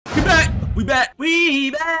We back.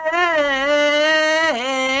 We back.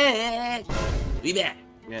 We back.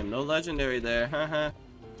 Yeah, no legendary there. Haha.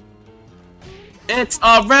 It's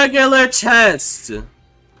a regular chest.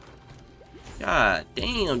 God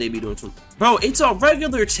damn, they be doing too. Bro, it's a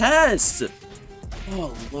regular chest.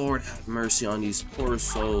 Oh Lord, have mercy on these poor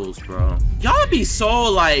souls, bro. Y'all be so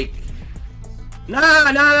like,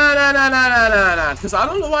 nah. Cause I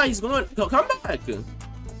don't know why he's going. Come back.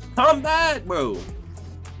 Come back, bro.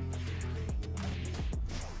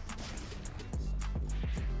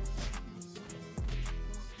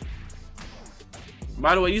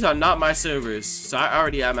 By the way, these are not my servers, so I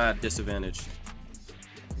already am at a disadvantage.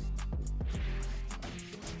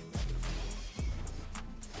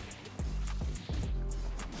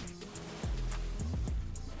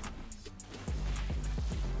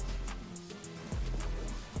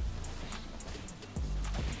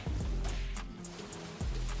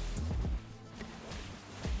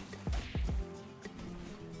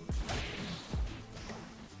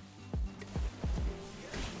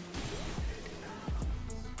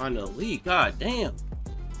 On the league, god damn.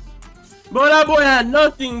 Bro, that boy had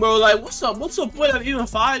nothing, bro. Like, what's up? What's the point of even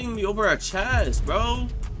fighting me over a chest, bro?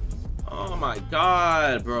 Oh my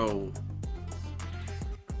god, bro.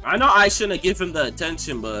 I know I shouldn't have given him the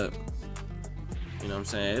attention, but you know what I'm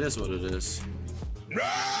saying? It is what it is.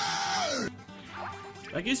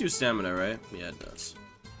 That gives you stamina, right? Yeah, it does.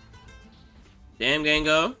 Damn,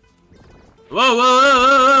 Gango.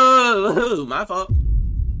 Whoa, my fault.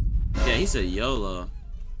 Yeah, he said YOLO.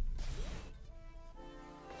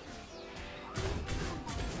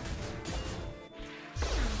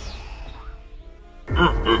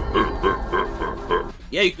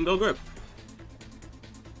 Yeah, you can go grip.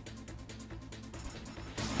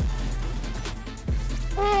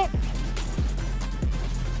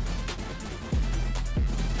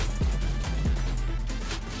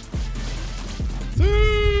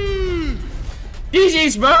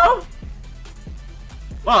 GG's, bro.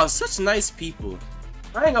 Wow, such nice people.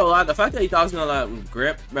 I ain't gonna lie, the fact that he thought I was gonna let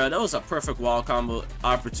grip, bro, that was a perfect wall combo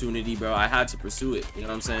opportunity, bro. I had to pursue it, you know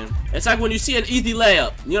what I'm saying? It's like when you see an easy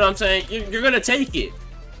layup, you know what I'm saying? You're gonna take it.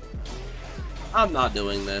 I'm not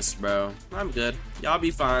doing this, bro. I'm good. Y'all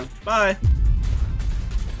be fine. Bye.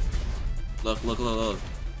 Look.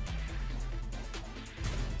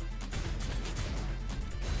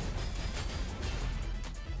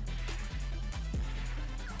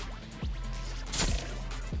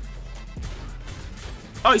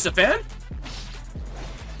 Oh, he's a fan?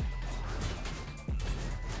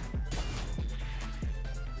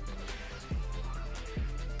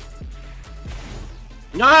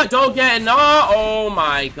 No, don't get it. No. Oh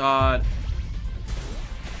my god.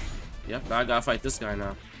 Yep, I gotta fight this guy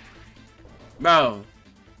now. Bro.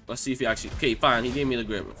 Let's see if he actually. Okay, fine. He gave me the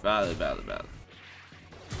grip. Valid.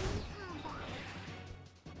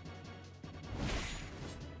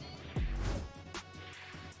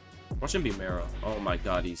 Watch him be Mero. Oh my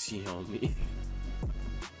god, he on me.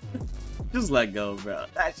 Just let go, bro.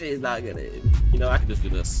 That shit is not gonna hit. You know, I can just do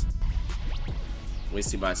this.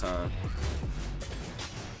 Wasting my time.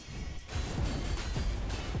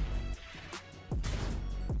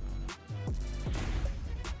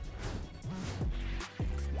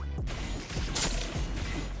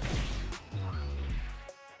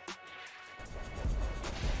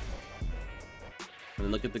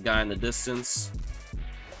 And look at the guy in the distance.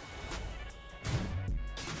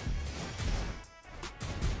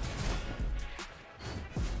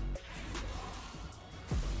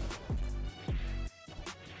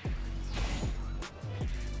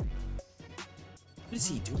 What is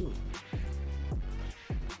he doing?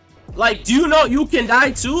 Like, do you know you can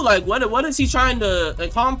die too? Like, what is he trying to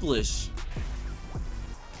accomplish?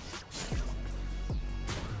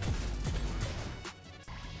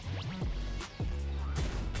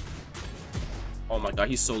 Oh my god,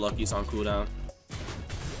 he's so lucky he's on cooldown.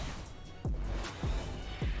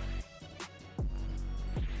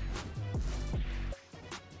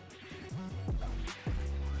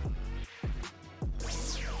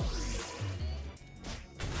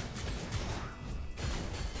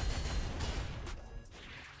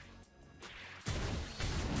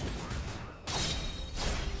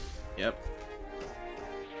 Yep.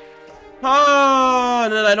 Oh,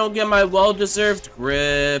 and then I don't get my well-deserved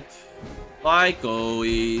grip. Like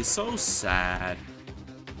always, so sad.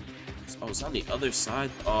 Oh, it's on the other side.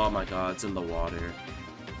 Oh my god, it's in the water.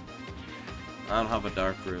 I don't have a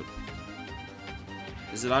dark grip.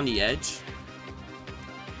 Is it on the edge?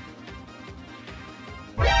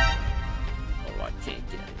 Oh, I can't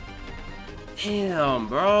get it. Damn,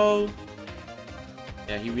 bro.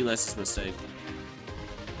 Yeah, he realized his mistake.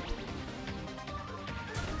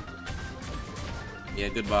 Yeah,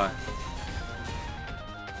 goodbye.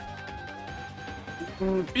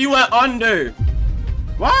 He went under.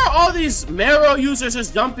 Why are all these Marrow users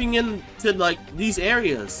just jumping into like these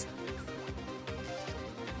areas?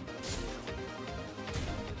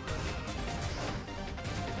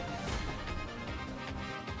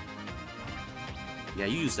 Yeah,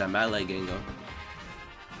 you use that melee, Gengo.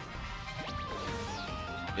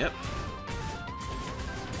 Yep.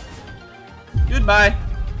 Goodbye.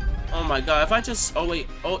 Oh my god, if I just... Oh wait,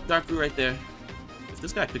 oh, Dark Blue right there. If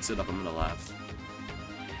this guy picks it up, I'm gonna laugh.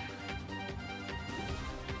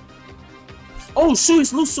 Oh shoot,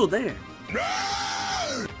 he's Lucio there. Yeah,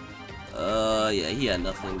 he had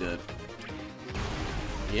nothing good.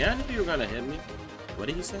 Yeah, I knew you were gonna hit me. What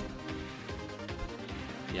did he say?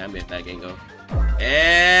 Yeah, I made that Gengo.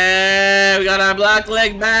 Hey, we got our black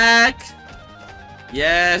leg back.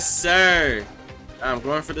 Yes, sir. I'm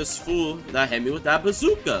going for this fool that hit me with that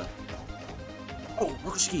bazooka. Oh,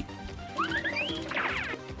 Rokushiki.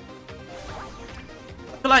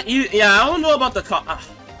 I feel like, yeah, I don't know about the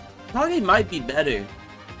Kage might be better,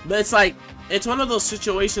 but it's like, it's one of those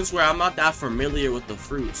situations where I'm not that familiar with the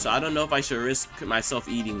fruit, so I don't know if I should risk myself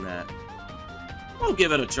eating that. I'll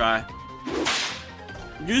give it a try.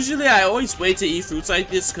 Usually, I always wait to eat fruits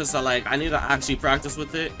like this because I need to actually practice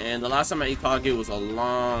with it. And the last time I ate Kage was a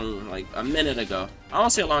minute ago. I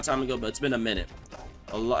don't say a long time ago, but it's been a minute.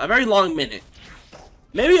 A very long minute.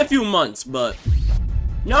 Maybe a few months, but...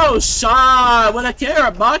 No shot! With a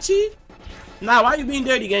Karabachi? Nah, why are you being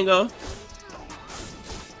dirty, Gengo?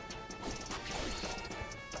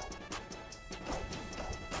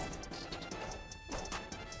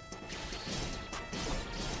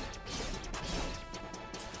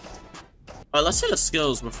 Alright, let's hit the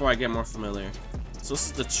skills before I get more familiar. So this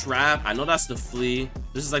is the trap. I know that's the flea.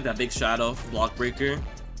 This is like that big shadow, block breaker.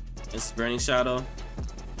 It's burning shadow.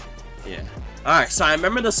 Yeah. Alright, so I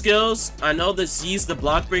remember the skills. I know that Z's the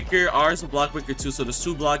block breaker, R is the block breaker too. So there's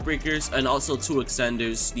 2 block breakers and also 2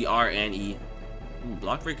 extenders, the R and E. Ooh,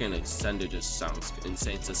 block breaker and extender just sounds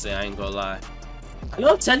insane to say, I ain't gonna lie. I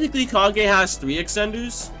know technically Kage has 3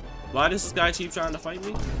 extenders. Why does this guy keep trying to fight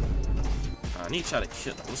me? I need to try to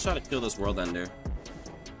kill. Let's try to kill this world ender.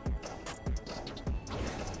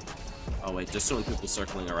 Oh wait, just so many people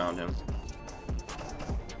circling around him.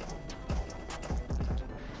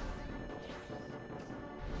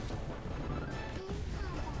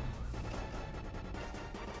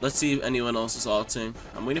 Let's see if anyone else is ulting.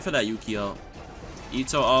 I'm waiting for that Yuki ult.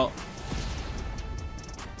 Ito ult.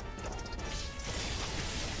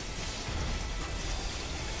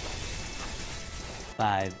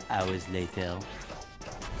 Five hours later.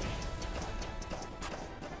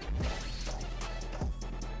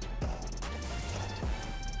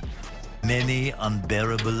 Many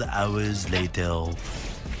unbearable hours later.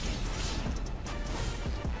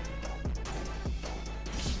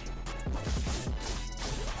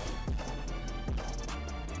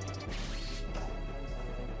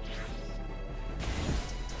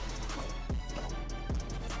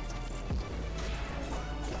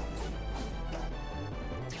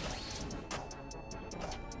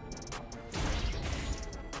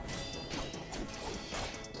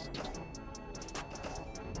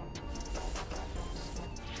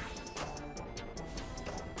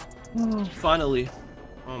 Finally.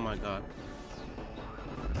 Oh my god.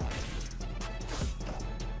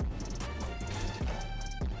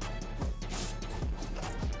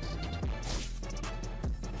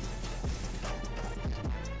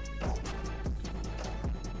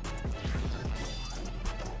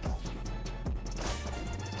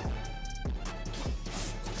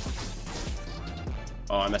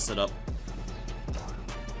 Oh, I messed it up.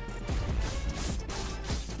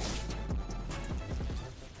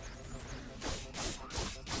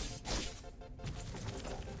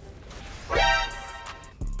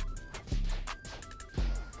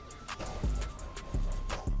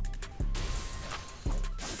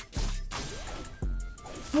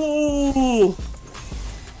 Ooh,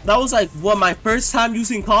 that was like what, my first time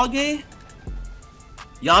using Kage?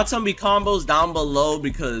 Y'all tell me combos down below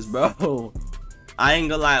because bro, I ain't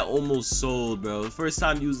gonna lie, almost sold, bro. First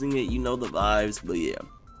time using it, you know the vibes, but yeah.